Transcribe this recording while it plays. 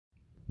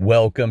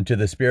Welcome to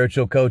the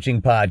Spiritual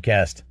Coaching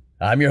Podcast.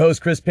 I'm your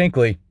host, Chris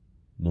Pinkley.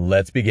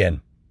 Let's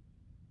begin.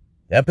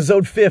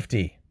 Episode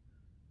 50.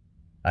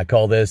 I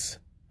call this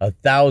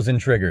 1,000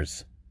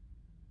 Triggers.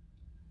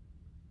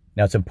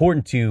 Now, it's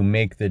important to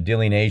make the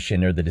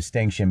delineation or the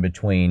distinction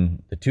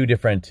between the two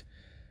different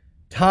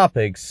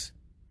topics,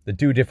 the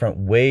two different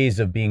ways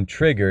of being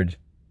triggered,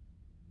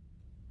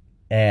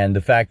 and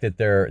the fact that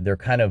they're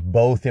kind of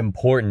both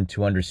important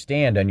to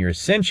understand on your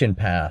ascension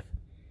path.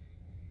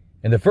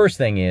 And the first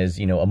thing is,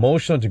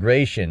 emotional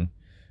integration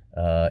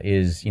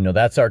is,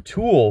 that's our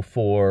tool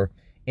for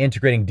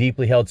integrating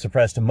deeply held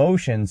suppressed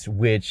emotions,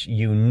 which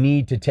you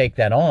need to take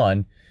that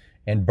on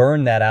and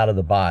burn that out of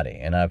the body.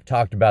 And I've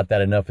talked about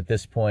that enough at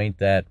this point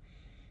that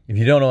if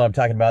you don't know what I'm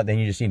talking about, then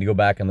you just need to go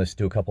back and listen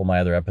to a couple of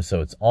my other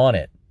episodes on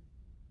it.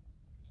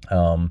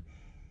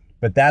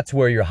 But that's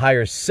where your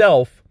higher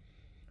self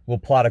will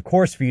plot a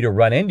course for you to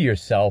run into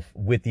yourself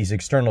with these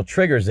external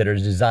triggers that are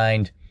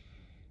designed,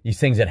 these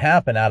things that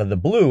happen out of the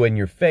blue in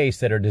your face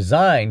that are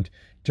designed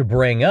to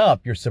bring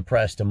up your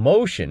suppressed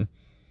emotion,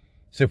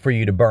 so for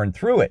you to burn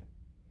through it.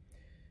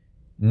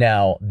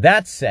 Now,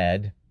 that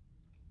said,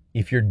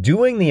 if you're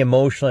doing the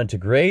emotional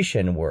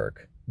integration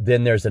work,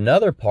 then there's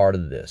another part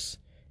of this,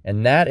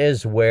 and that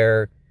is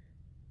where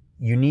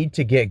you need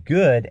to get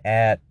good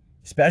at,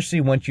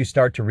 especially once you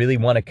start to really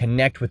want to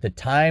connect with the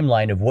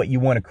timeline of what you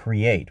want to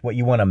create, what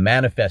you want to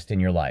manifest in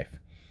your life.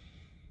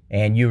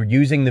 And you're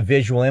using the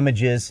visual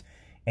images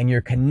and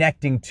you're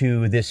connecting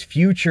to this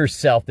future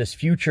self, this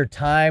future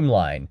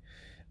timeline,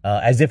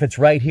 as if it's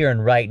right here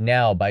and right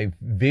now by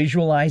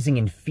visualizing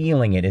and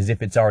feeling it as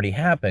if it's already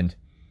happened.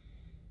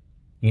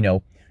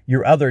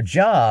 Your other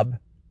job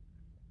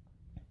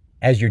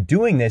as you're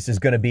doing this is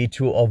going to be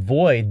to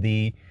avoid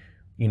the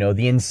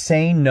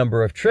insane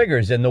number of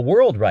triggers in the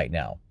world right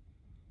now.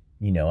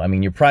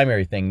 Your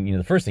primary thing,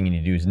 the first thing you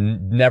need to do is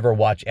never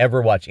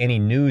ever watch any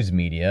news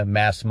media,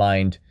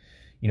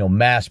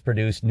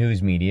 mass-produced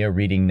news media,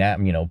 reading that,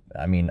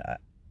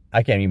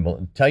 I can't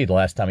even tell you the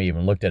last time I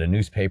even looked at a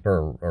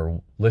newspaper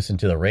or listened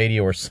to the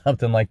radio or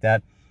something like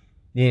that.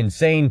 The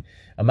insane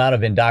amount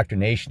of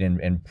indoctrination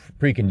and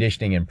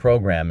preconditioning and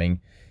programming,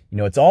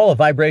 it's all a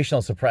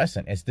vibrational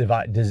suppressant. It's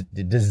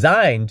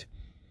designed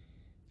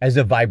as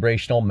a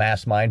vibrational,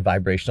 mass mind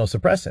vibrational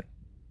suppressant.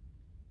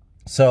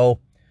 So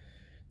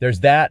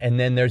there's that, and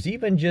then there's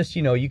even just,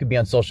 you could be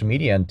on social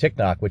media and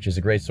TikTok, which is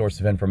a great source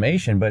of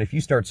information, but if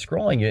you start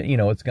scrolling it,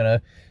 it's going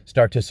to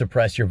start to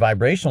suppress your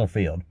vibrational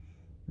field,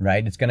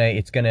 right? It's going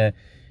to,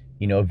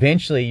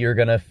 eventually you're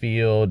going to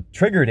feel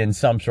triggered in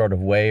some sort of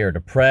way or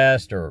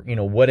depressed or,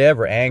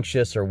 whatever,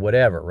 anxious or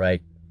whatever,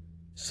 right?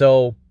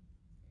 So,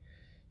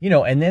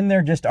 and then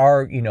there just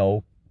are,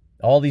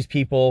 all these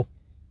people,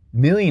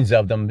 millions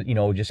of them,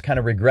 just kind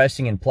of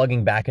regressing and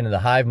plugging back into the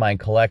hive mind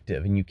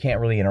collective, and you can't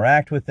really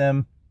interact with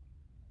them.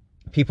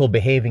 People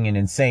behaving in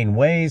insane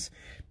ways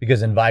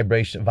because in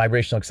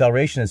vibrational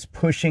acceleration is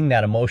pushing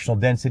that emotional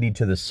density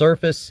to the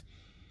surface,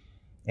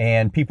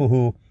 and people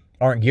who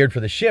aren't geared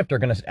for the shift are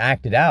going to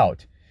act it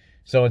out.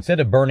 So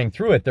instead of burning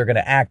through it, they're going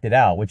to act it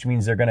out, which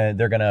means they're going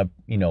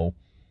to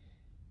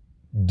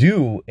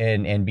do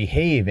and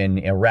behave in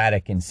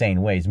erratic,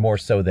 insane ways more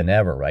so than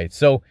ever, right?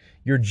 So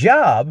your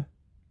job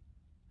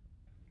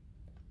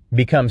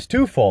becomes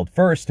twofold.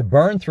 First, to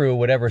burn through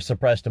whatever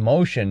suppressed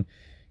emotion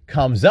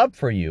comes up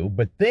for you,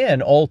 but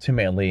then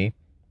ultimately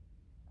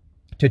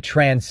to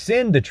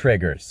transcend the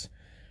triggers,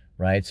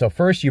 right? So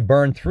first you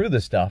burn through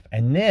the stuff,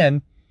 and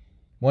then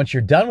once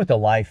you're done with the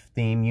life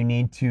theme, you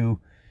need to,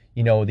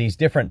 these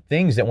different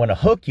things that want to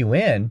hook you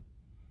in,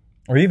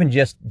 or even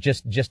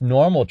just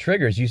normal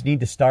triggers, you need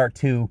to start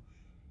to,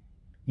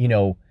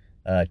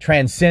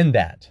 transcend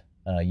that.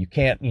 You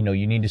can't, you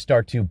need to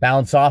start to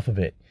bounce off of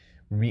it.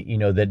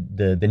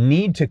 The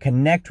need to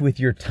connect with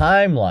your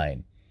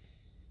timeline.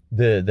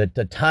 The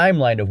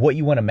timeline of what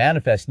you want to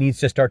manifest needs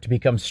to start to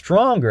become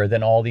stronger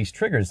than all these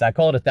triggers. I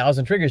call it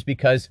 1,000 triggers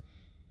because,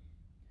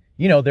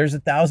 there's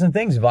 1,000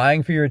 things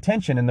vying for your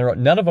attention, and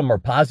none of them are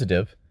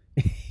positive.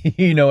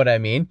 You know what I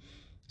mean?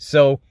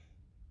 So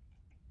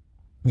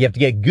you have to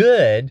get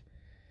good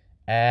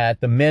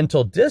at the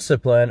mental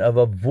discipline of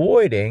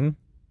avoiding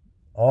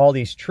all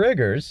these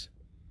triggers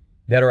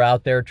that are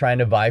out there trying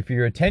to vie for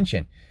your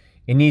attention.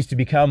 It needs to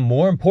become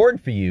more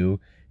important for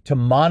you to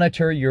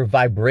monitor your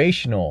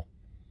vibrational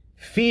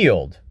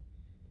field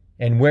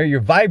and where you're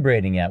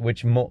vibrating at,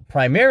 which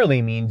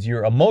primarily means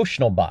your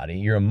emotional body,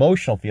 your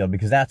emotional field,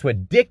 because that's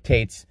what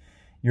dictates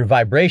your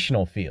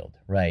vibrational field,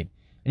 right?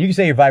 And you can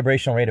say your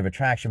vibrational rate of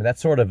attraction, but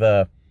that's sort of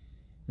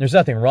there's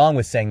nothing wrong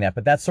with saying that,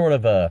 but that's sort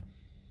of a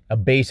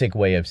basic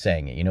way of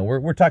saying it.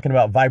 We're talking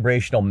about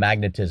vibrational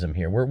magnetism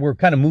here. We're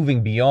kind of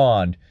moving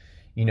beyond,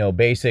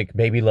 basic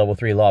baby level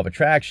 3 law of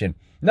attraction.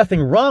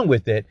 Nothing wrong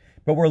with it,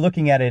 but we're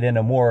looking at it in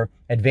a more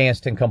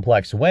advanced and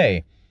complex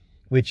way,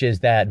 which is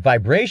that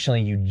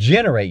vibrationally you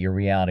generate your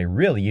reality.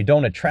 Really, you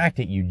don't attract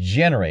it, you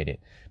generate it.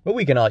 But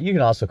you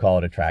can also call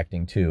it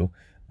attracting too.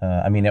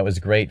 That was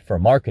great for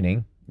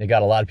marketing. It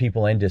got a lot of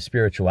people into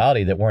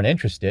spirituality that weren't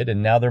interested,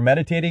 and now they're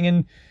meditating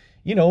and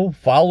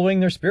following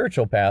their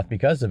spiritual path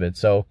because of it.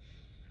 So,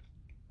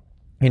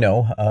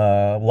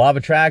 law of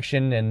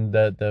attraction and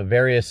the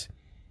various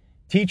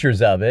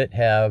teachers of it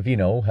have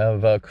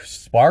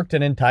sparked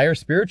an entire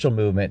spiritual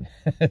movement.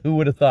 Who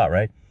would have thought,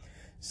 right?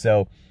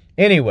 So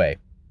anyway,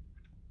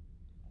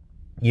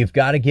 you've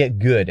got to get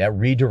good at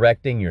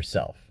redirecting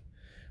yourself,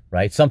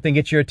 right? Something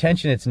gets your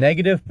attention, it's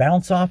negative,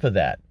 bounce off of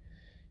that.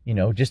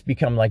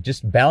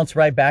 Just bounce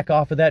right back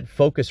off of that,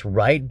 focus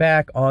right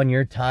back on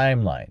your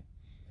timeline.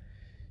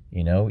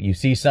 You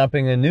see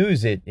something in the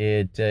news,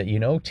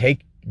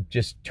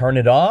 just turn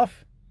it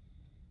off,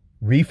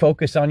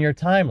 refocus on your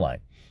timeline.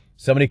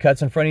 Somebody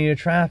cuts in front of you in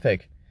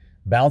traffic,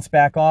 bounce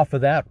back off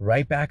of that,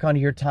 right back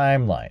onto your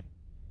timeline.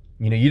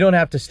 You don't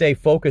have to stay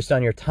focused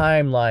on your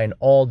timeline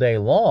all day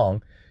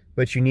long,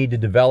 but you need to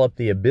develop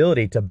the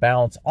ability to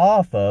bounce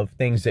off of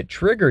things that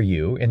trigger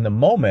you in the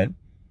moment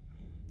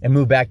and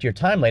move back to your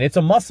timeline. It's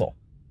a muscle.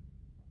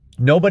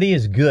 Nobody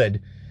is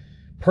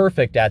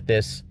perfect at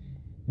this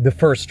the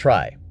first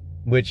try,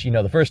 which,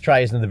 the first try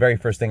isn't the very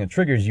first thing that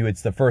triggers you.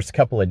 It's the first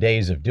couple of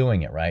days of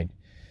doing it, right?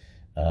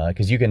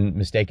 Because you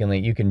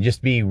can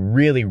just be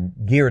really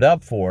geared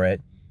up for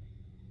it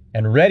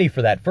and ready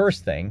for that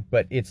first thing,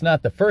 but it's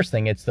not the first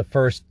thing, it's the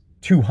first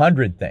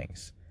 200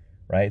 things,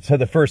 right? So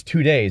the first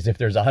 2 days, if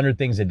there's 100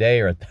 things a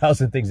day or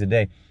 1,000 things a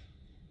day,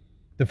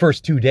 the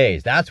first 2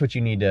 days, that's what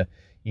you need to,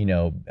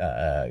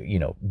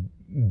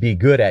 be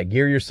good at.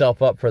 Gear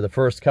yourself up for the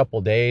first couple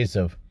days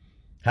of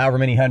however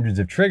many hundreds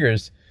of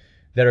triggers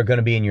that are going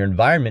to be in your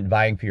environment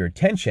vying for your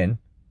attention,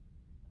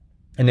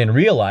 and then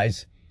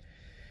realize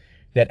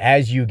that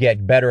as you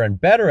get better and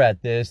better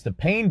at this, the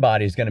pain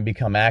body is going to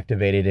become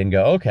activated and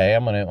go, okay, I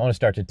want to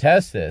start to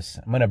test this.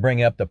 I'm going to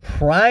bring up the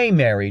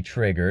primary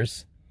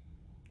triggers.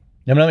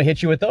 I'm going to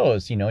hit you with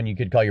those, and you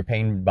could call your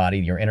pain body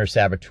your inner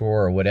saboteur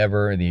or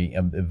whatever.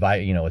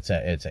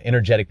 It's an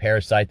energetic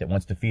parasite that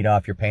wants to feed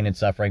off your pain and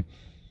suffering.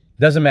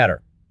 Doesn't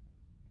matter,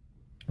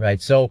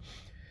 right? So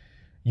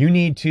you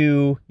need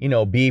to,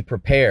 be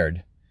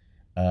prepared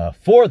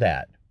for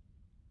that.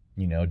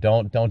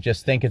 Don't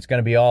just think it's going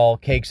to be all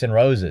cakes and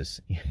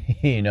roses.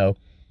 You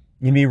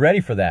be ready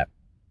for that.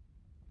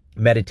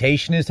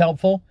 Meditation is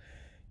helpful.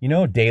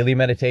 Daily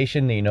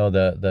meditation.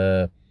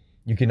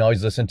 You can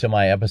always listen to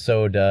my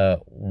episode,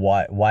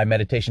 why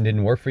meditation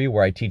didn't work for you,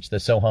 where I teach the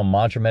Soham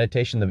mantra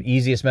meditation, the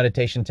easiest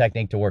meditation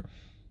technique to work.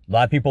 A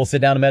lot of people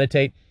sit down and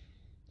meditate,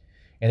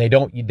 and they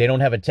don't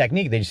have a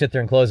technique. They just sit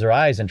there and close their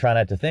eyes and try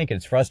not to think, and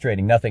it's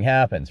frustrating. Nothing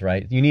happens,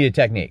 right? You need a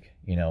technique,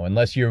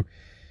 unless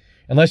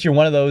you're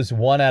one of those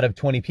 1 out of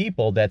 20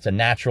 people that's a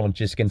natural and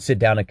just can sit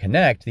down and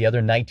connect. The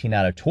other 19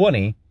 out of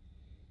 20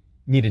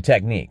 need a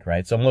technique,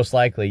 right? So most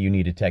likely you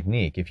need a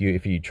technique. If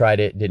you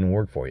tried it didn't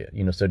work for you,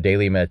 so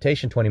daily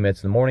meditation, 20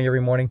 minutes in the morning,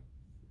 every morning,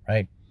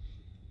 right?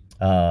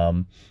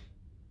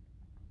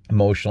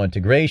 Emotional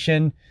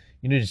integration,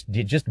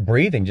 just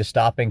breathing, just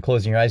stopping,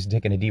 closing your eyes and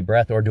taking a deep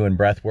breath, or doing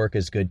breath work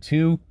is good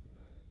too.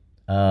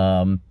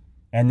 And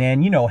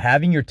then,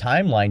 having your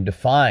timeline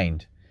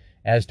defined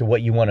as to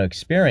what you want to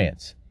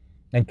experience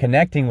and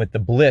connecting with the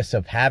bliss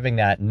of having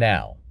that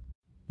now.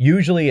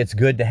 Usually it's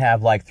good to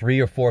have like 3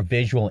 or 4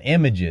 visual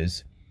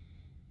images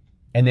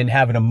and then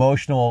have an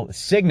emotional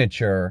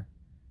signature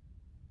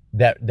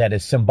that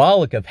is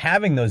symbolic of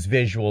having those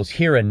visuals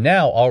here and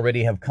now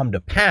already have come to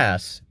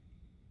pass,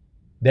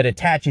 that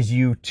attaches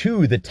you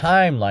to the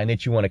timeline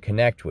that you want to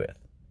connect with.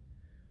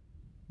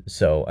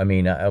 So, I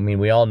mean,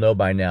 we all know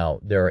by now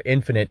there are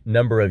infinite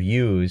number of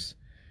yous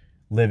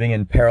living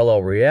in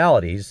parallel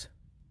realities,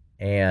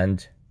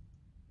 and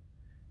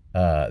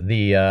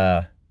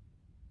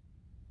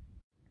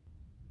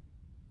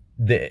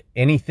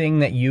anything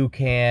that you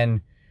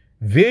can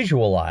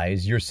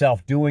visualize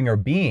yourself doing or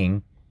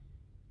being,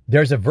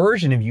 there's a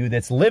version of you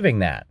that's living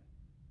that,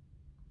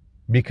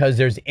 because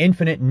there's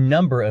infinite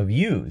number of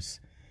yous.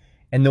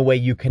 And the way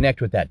you connect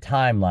with that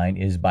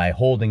timeline is by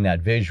holding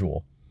that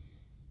visual.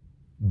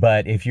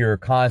 But if you're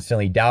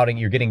constantly doubting,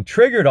 you're getting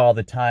triggered all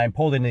the time,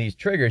 pulled into these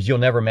triggers, you'll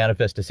never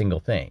manifest a single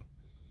thing.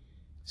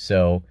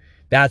 So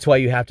that's why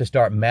you have to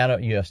start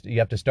you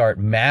have to start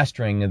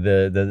mastering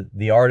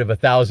the art of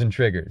 1,000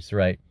 triggers,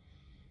 right?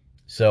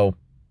 So,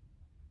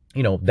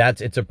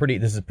 this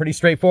is pretty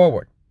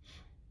straightforward.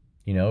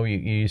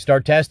 You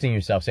start testing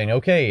yourself, saying,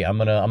 okay, I'm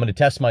gonna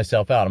test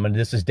myself out.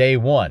 This is day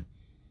 1,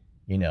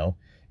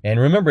 and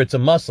remember, it's a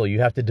muscle. You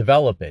have to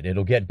develop it.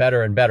 It'll get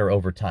better and better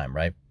over time,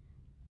 right?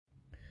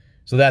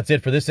 So that's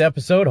it for this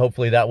episode.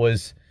 Hopefully that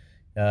was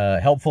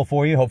helpful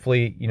for you.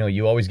 Hopefully,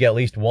 you always get at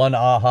least one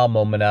aha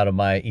moment out of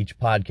each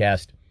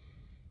podcast.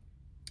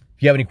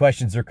 If you have any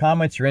questions or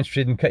comments, you're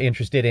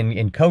interested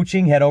in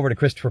coaching, head over to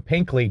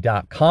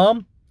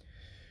ChristopherPinkley.com.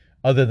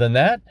 Other than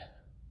that,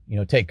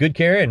 take good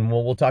care, and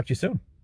we'll talk to you soon.